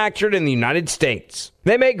 manufactured in the United States.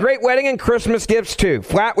 They make great wedding and Christmas gifts too,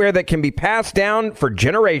 flatware that can be passed down for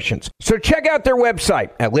generations. So check out their website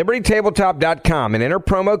at libertytabletop.com and enter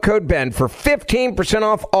promo code BEN for 15%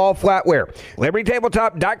 off all flatware.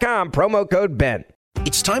 libertytabletop.com, promo code BEN.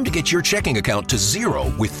 It's time to get your checking account to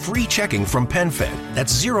zero with free checking from PenFed.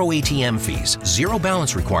 That's zero ATM fees, zero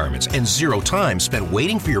balance requirements, and zero time spent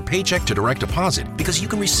waiting for your paycheck to direct deposit because you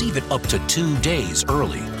can receive it up to 2 days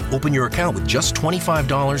early. Open your account with just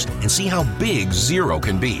 $25 and see how big zero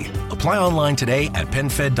can be. Apply online today at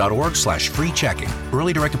PenFed.org/free checking.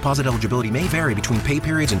 Early direct deposit eligibility may vary between pay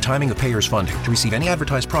periods and timing of payers' funding. To receive any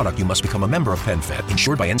advertised product, you must become a member of PenFed,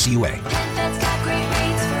 insured by NCUA. PenFed's got great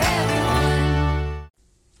rates for everyone.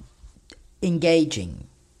 Engaging.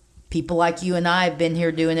 People like you and I have been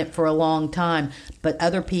here doing it for a long time, but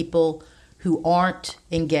other people who aren't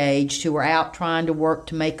engaged, who are out trying to work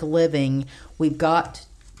to make a living, we've got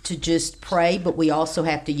to just pray, but we also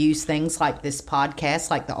have to use things like this podcast,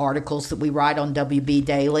 like the articles that we write on WB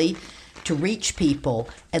Daily, to reach people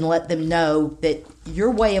and let them know that your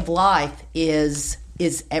way of life is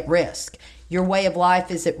at risk. Your way of life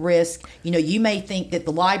is at risk. You know, you may think that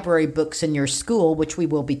the library books in your school, which we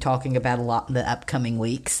will be talking about a lot in the upcoming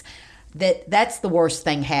weeks, that's the worst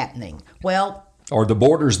thing happening. Well, or the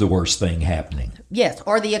border's the worst thing happening. Yes,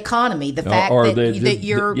 or the economy, the fact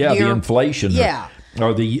the inflation. Yeah.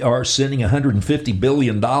 Or sending $150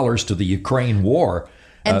 billion to the Ukraine war.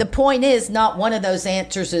 And the point is, not one of those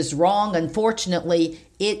answers is wrong. Unfortunately,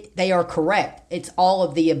 they are correct. It's all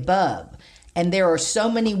of the above. And there are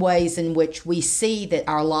so many ways in which we see that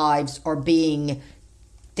our lives are being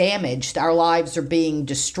damaged, our lives are being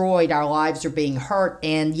destroyed, our lives are being hurt.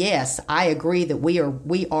 And yes, I agree that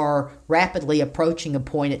we are rapidly approaching a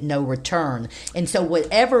point at no return. And so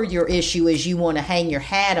whatever your issue is you want to hang your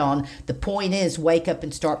hat on, the point is wake up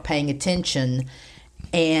and start paying attention.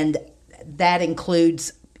 And that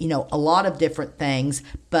includes, a lot of different things.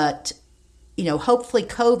 But, hopefully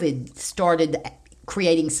COVID started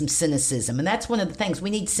creating some cynicism. And that's one of the things.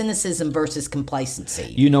 We need cynicism versus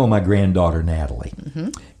complacency. You know my granddaughter, Natalie. Mm-hmm.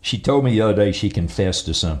 She told me the other day she confessed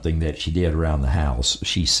to something that she did around the house.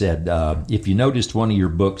 She said, if you noticed one of your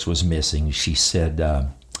books was missing, she said,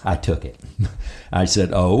 I took it. I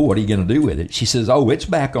said, oh, what are you going to do with it? She says, oh, it's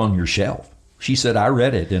back on your shelf. She said, I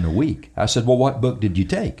read it in a week. I said, well, what book did you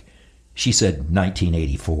take? She said,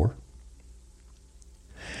 1984.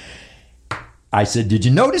 I said, did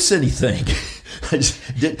you notice anything?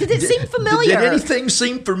 Did it seem familiar? Did anything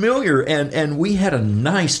seem familiar? And we had a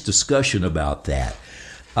nice discussion about that.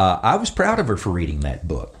 I was proud of her for reading that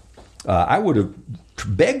book. I would have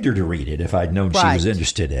begged her to read it if I'd known she was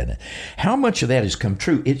interested in it. How much of that has come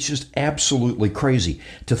true? It's just absolutely crazy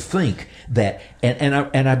to think that,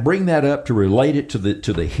 and I bring that up to relate it to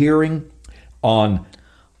the hearing on,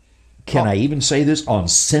 can I even say this, on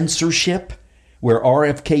censorship, where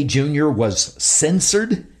RFK Jr. was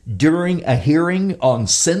censored during a hearing on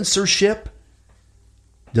censorship.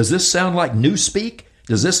 Does this sound like newspeak?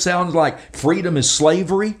 Does this sound like freedom is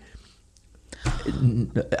slavery?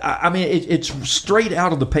 I mean, it's straight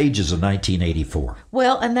out of the pages of 1984.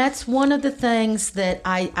 Well, and that's one of the things that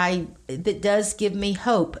that does give me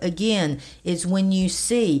hope, again, is when you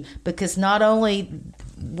see, because not only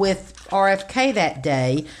with RFK that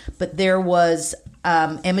day, but there was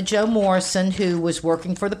Emma Jo Morrison, who was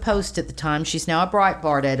working for the Post at the time. She's now a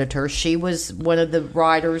Breitbart editor. She was one of the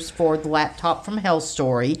writers for the Laptop from Hell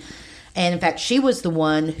story. And in fact, she was the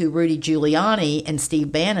one who Rudy Giuliani and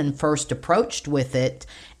Steve Bannon first approached with it.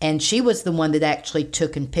 And she was the one that actually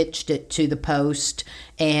took and pitched it to the Post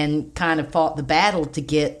and kind of fought the battle to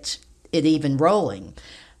get it even rolling.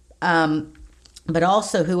 But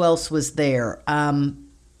also, who else was there? No,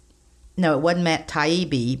 it wasn't Matt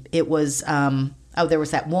Taibbi. It was... there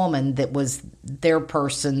was that woman that was their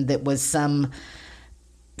person, that was some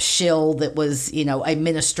shill that was, a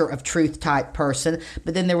minister of truth type person.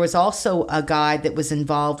 But then there was also a guy that was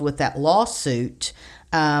involved with that lawsuit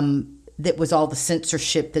that was all the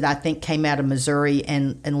censorship that I think came out of Missouri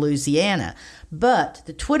and Louisiana. But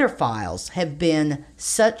the Twitter files have been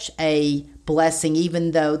such a blessing,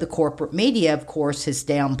 even though the corporate media, of course, has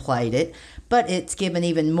downplayed it. But it's given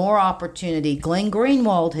even more opportunity. Glenn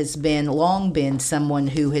Greenwald has long been someone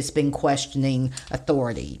who has been questioning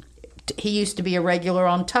authority. He used to be a regular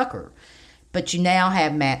on Tucker. But you now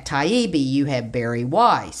have Matt Taibbi, you have Barry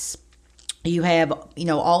Weiss, you have,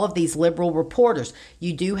 all of these liberal reporters.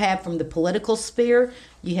 You do have, from the political sphere,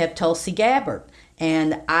 you have Tulsi Gabbard.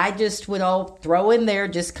 And I just would all throw in there,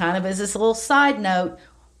 just kind of as this little side note,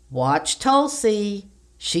 watch Tulsi.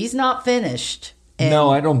 She's not finished.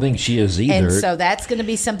 No, I don't think she is either. And so that's going to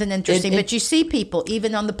be something interesting. But you see people,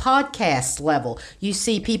 even on the podcast level, you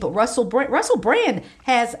see people. Russell Brand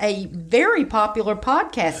has a very popular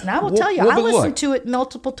podcast. And I will tell you, I listened to it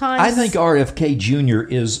multiple times. I think RFK Jr.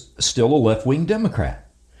 is still a left-wing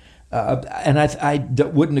Democrat.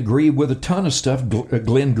 And wouldn't agree with a ton of stuff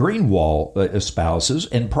Glenn Greenwald espouses,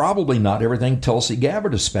 and probably not everything Tulsi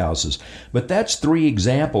Gabbard espouses. But that's three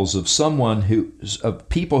examples of of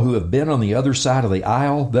people who have been on the other side of the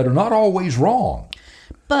aisle that are not always wrong.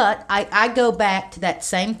 But I go back to that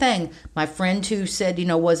same thing. My friend who said,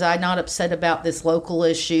 was I not upset about this local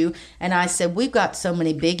issue? And I said, we've got so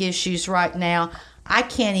many big issues right now. I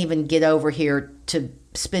can't even get over here to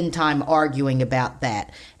spend time arguing about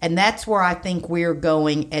that. And that's where I think we're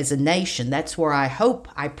going as a nation. That's where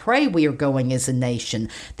I pray we are going as a nation,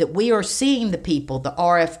 that we are seeing the people, the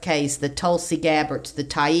RFKs, the Tulsi Gabbards, the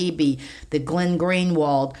Taibbi, the Glenn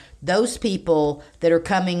Greenwald, those people that are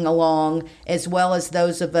coming along, as well as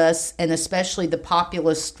those of us, and especially the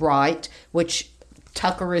populist right, which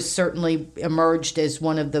Tucker has certainly emerged as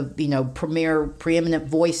one of the, preeminent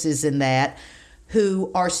voices in that,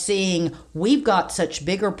 who are seeing we've got such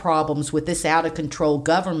bigger problems with this out-of-control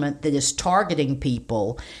government that is targeting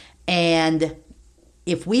people. And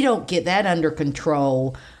if we don't get that under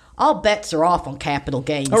control, all bets are off on capital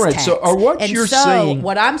gains tax. All right, so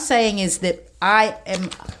what I'm saying is that I am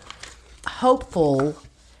hopeful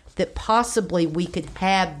that possibly we could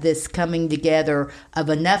have this coming together of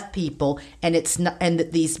enough people, and that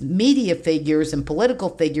these media figures and political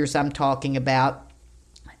figures I'm talking about,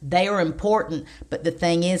 they are important, but the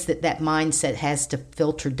thing is that mindset has to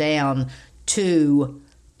filter down to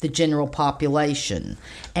the general population.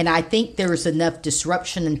 And I think there's enough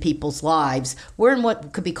disruption in people's lives. We're in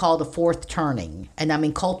what could be called a fourth turning. And I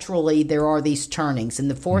mean, culturally, there are these turnings. And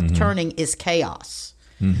the fourth turning is chaos.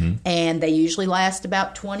 Mm-hmm. And they usually last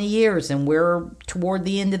about 20 years. And we're toward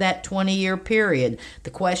the end of that 20-year period. The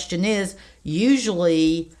question is,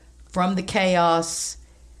 usually from the chaos,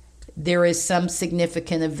 there is some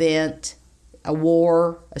significant event, a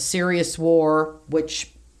war, a serious war,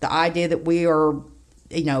 which the idea that we are,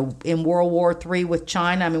 in World War III with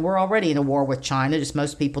China, I mean, we're already in a war with China, just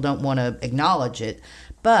most people don't want to acknowledge it.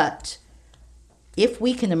 But if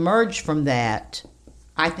we can emerge from that,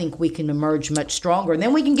 I think we can emerge much stronger. And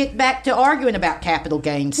then we can get back to arguing about capital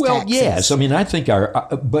gains taxes. Well, yes. I mean, I think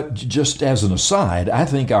but just as an aside, I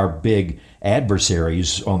think our big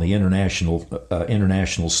adversaries on the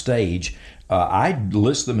international stage, I'd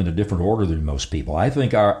list them in a different order than most people. I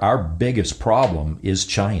think our biggest problem is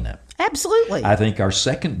China. Absolutely. I think our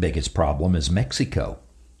second biggest problem is Mexico.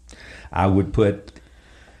 I would put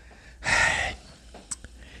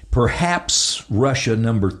perhaps Russia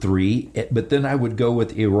number 3, but then I would go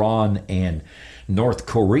with Iran and North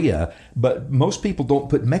Korea. But most people don't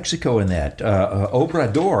put Mexico in that.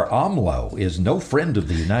 Obrador, AMLO, is no friend of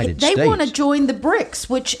the United States. They want to join the BRICS,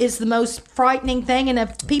 which is the most frightening thing. And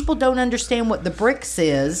if people don't understand what the BRICS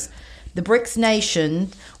is, the BRICS nation,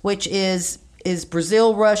 which is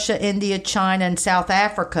Brazil, Russia, India, China, and South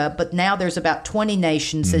Africa. But now there's about 20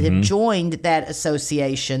 nations that have joined that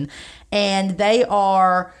association. And they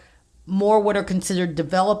are more what are considered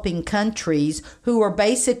developing countries who are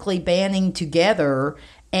basically banding together,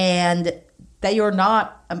 and they are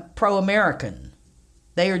not pro-American.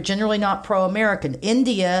 They are generally not pro-American.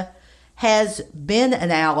 India has been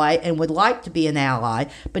an ally and would like to be an ally,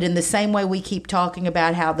 but in the same way we keep talking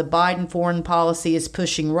about how the Biden foreign policy is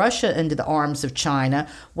pushing Russia into the arms of China,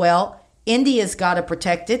 well, India's got to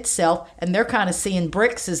protect itself, and they're kind of seeing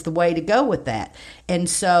BRICS as the way to go with that. And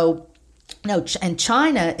so, and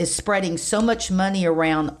China is spreading so much money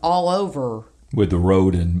around all over. With the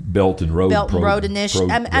Belt and Road Initiative.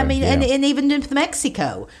 And even in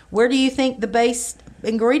Mexico. Where do you think the base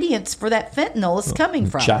ingredients for that fentanyl is coming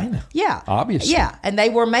from? China. Yeah. Obviously. Yeah. And they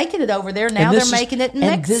were making it over there. Now they're making it in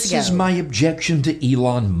Mexico. And this is my objection to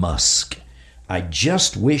Elon Musk. I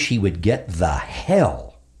just wish he would get the hell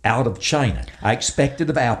out of China. I expected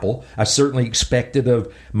of Apple. I certainly expected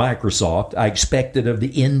of Microsoft. I expected of the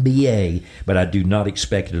NBA, but I do not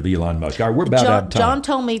expect it of Elon Musk. All right, we're about out of time. John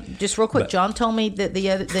told me, just real quick, John told me that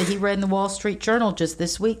that he read in the Wall Street Journal just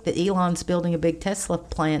this week that Elon's building a big Tesla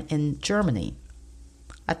plant in Germany.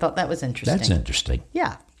 I thought that was interesting. That's interesting.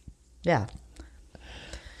 Yeah. Yeah.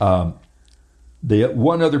 The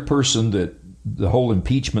one other person that the whole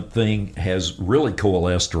impeachment thing has really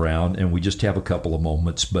coalesced around, and we just have a couple of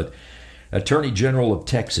moments, but Attorney General of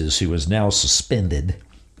Texas, who is now suspended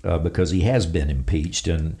because he has been impeached,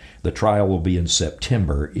 and the trial will be in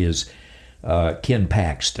September, is Ken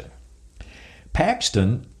Paxton.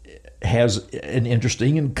 Paxton has an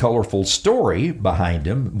interesting and colorful story behind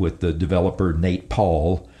him with the developer Nate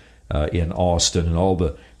Paul in Austin and all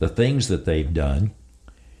the things that they've done.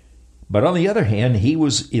 But on the other hand, he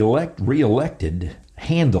was reelected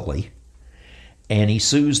handily, and he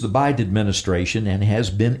sues the Biden administration and has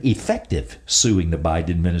been effective suing the Biden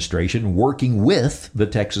administration, working with the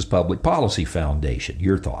Texas Public Policy Foundation.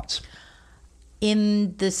 Your thoughts?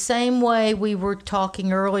 In the same way we were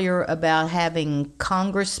talking earlier about having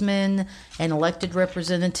congressmen and elected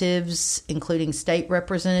representatives, including state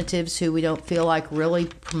representatives who we don't feel like really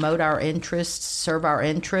promote our interests, serve our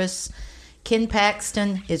interests, Ken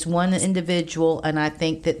Paxton is one individual, and I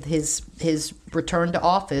think that his return to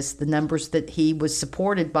office, the numbers that he was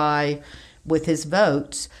supported by with his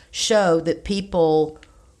votes, show that people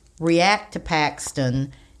react to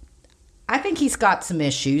Paxton. I think he's got some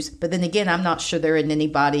issues, but then again, I'm not sure there isn't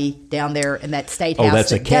anybody down there in that state house. Oh, that's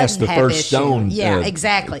that a cast the doesn't have first issues. stone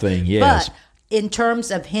exactly. thing, yes. But in terms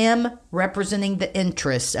of him representing the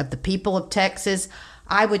interests of the people of Texas,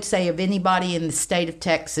 I would say of anybody in the state of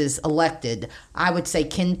Texas elected, I would say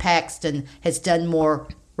Ken Paxton has done more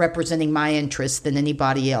representing my interests than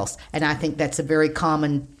anybody else. And I think that's a very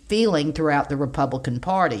common feeling throughout the Republican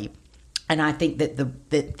Party. And I think that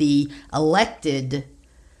the elected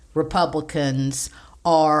Republicans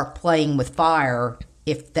are playing with fire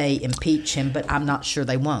if they impeach him, but I'm not sure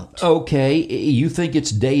they won't. Okay, you think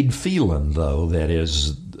it's Dade Phelan, though, that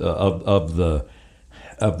is of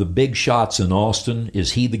the big shots in Austin?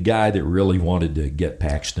 Is he the guy that really wanted to get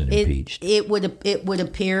Paxton impeached? It would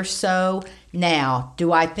appear so. Now,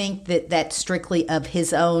 do I think that that's strictly of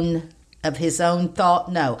his own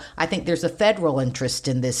thought? No. I think there's a federal interest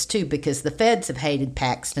in this too, because the feds have hated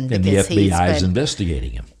Paxton and because the FBI is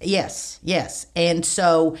investigating him. Yes. And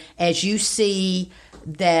so as you see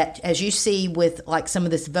with like some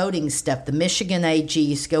of this voting stuff, the Michigan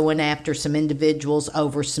AG is going after some individuals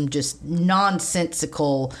over some just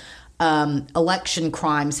nonsensical election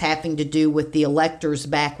crimes having to do with the electors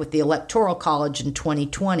back with the Electoral College in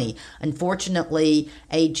 2020. Unfortunately,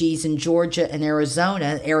 AGs in Georgia and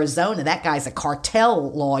Arizona, that guy's a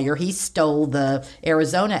cartel lawyer. He stole the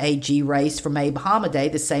Arizona AG race from Abe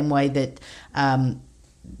Hamadeh the same way that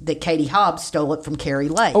Katie Hobbs stole it from Kerry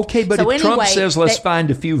Lake. Okay, but if Trump says let's find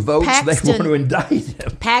a few votes, they want to indict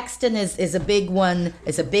him. Paxton is a big one,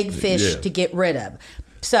 is a big fish to get rid of.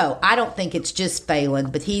 So I don't think it's just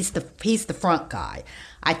Phelan, but he's the front guy.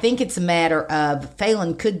 I think it's a matter of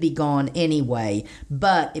Phelan could be gone anyway,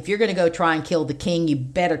 but if you're going to go try and kill the king, you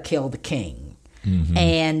better kill the king. Mm-hmm.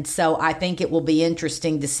 And so I think it will be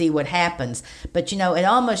interesting to see what happens. But, you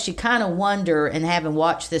almost you kind of wonder, and having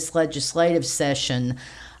watched this legislative session,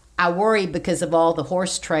 I worry because of all the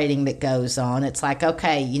horse trading that goes on. It's like,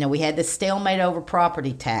 okay, we had this stalemate over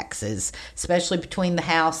property taxes, especially between the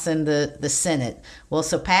House and the Senate. Well,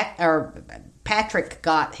 so Patrick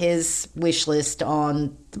got his wish list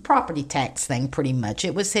on the property tax thing pretty much.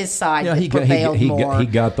 It was his side that prevailed more. He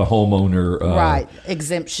got the homeowner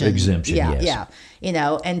exemption. Yes.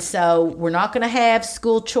 And so we're not going to have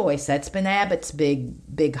school choice. That's been Abbott's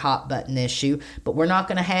big hot button issue. But we're not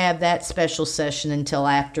going to have that special session until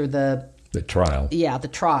after the trial. Yeah, the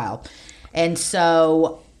trial. And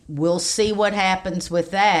so we'll see what happens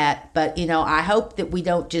with that. But, I hope that we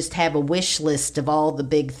don't just have a wish list of all the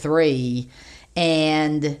big three.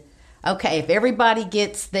 And, okay, if everybody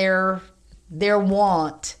gets their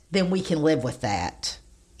want, then we can live with that.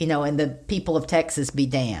 And the people of Texas be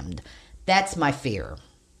damned. That's my fear.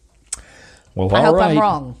 Well, I hope I'm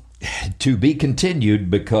wrong. To be continued,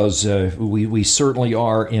 because we certainly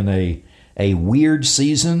are in a weird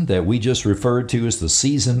season that we just referred to as the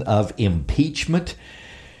season of impeachment,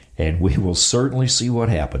 and we will certainly see what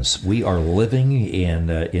happens. We are living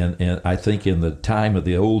in I think in the time of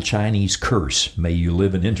the old Chinese curse. May you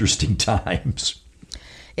live in interesting times.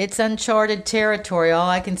 It's uncharted territory. All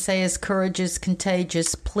I can say is courage is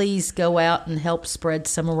contagious. Please go out and help spread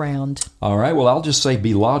some around. All right. Well, I'll just say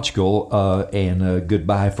be logical and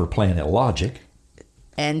goodbye for Planet Logic.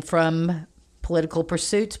 And from Political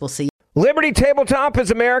Pursuits, we'll see you. Liberty Tabletop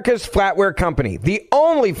is America's flatware company, the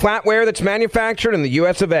only flatware that's manufactured in the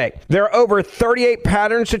U.S. of A. There are over 38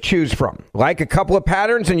 patterns to choose from. Like a couple of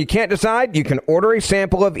patterns and you can't decide, you can order a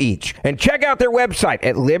sample of each. And check out their website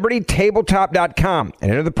at libertytabletop.com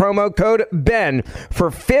and enter the promo code BEN for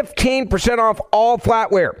 15% off all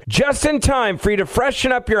flatware. Just in time for you to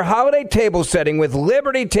freshen up your holiday table setting with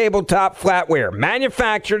Liberty Tabletop flatware,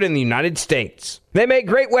 manufactured in the United States. They make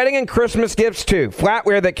great wedding and Christmas gifts, too.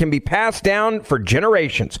 Flatware that can be passed down for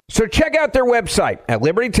generations. So check out their website at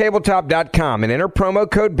libertytabletop.com and enter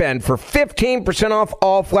promo code BEN for 15% off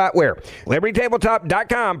all flatware.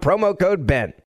 libertytabletop.com, promo code BEN.